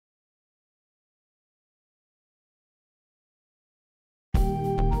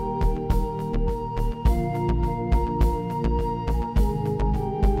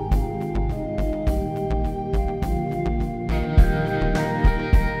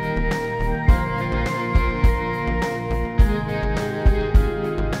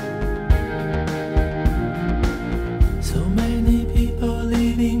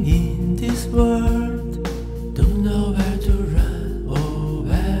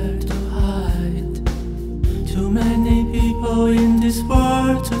people in this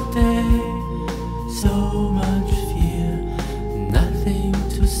world today. So much fear, nothing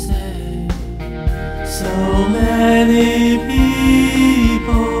to say. So many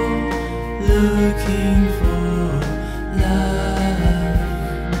people looking for love.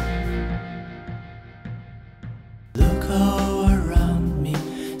 Look all around me,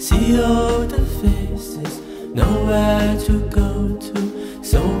 see all the faces, nowhere to go to,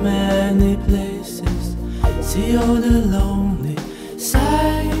 so many places. See all the lonely,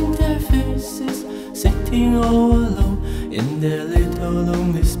 sighing their faces, sitting all alone in their little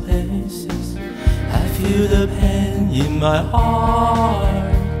lonely spaces. I feel the pain in my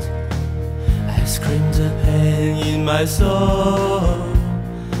heart, I scream the pain in my soul.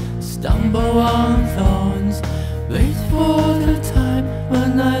 Stumble on thorns, wait for the time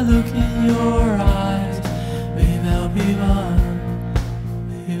when I look in your eyes. We will be one,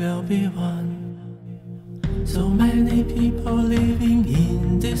 we will be one. So many people living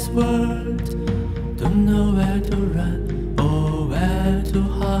in this world, don't know where to run or where to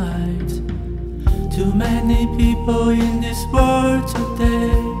hide. Too many people in this world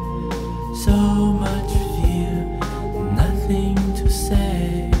today. So much fear, nothing to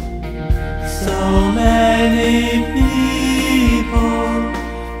say. So many people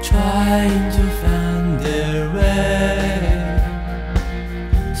trying to find their way.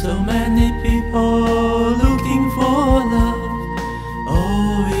 So many people looking for love.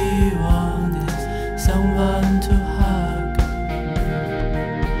 All we want is someone to hug.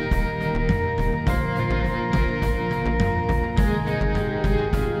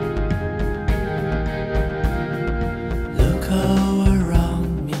 Look all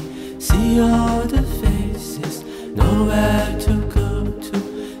around me, see all the faces, nowhere to go to,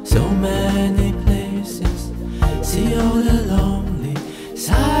 so many places. See all the lonely,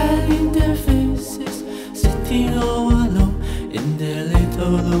 sighing their faces, sitting all alone in their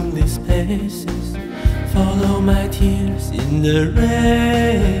little lonely spaces. Follow my tears in the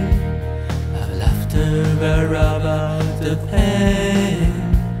rain, our laughter wherever the pain.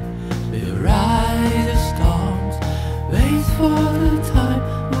 We'll ride the storms, wait for the time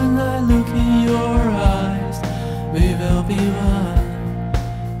when I look in your eyes. We will be one,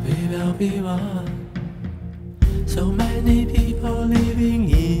 we will be one. So many people living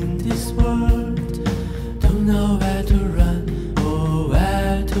in this world, don't know where to run or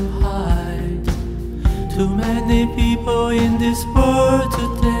where to hide. Too many people in this world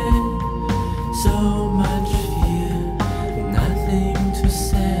today. So much fear, nothing to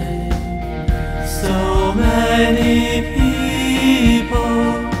say. So many people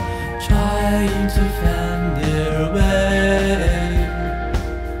trying to find their way.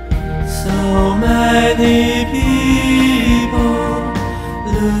 So many people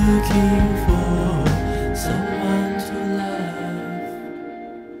looking for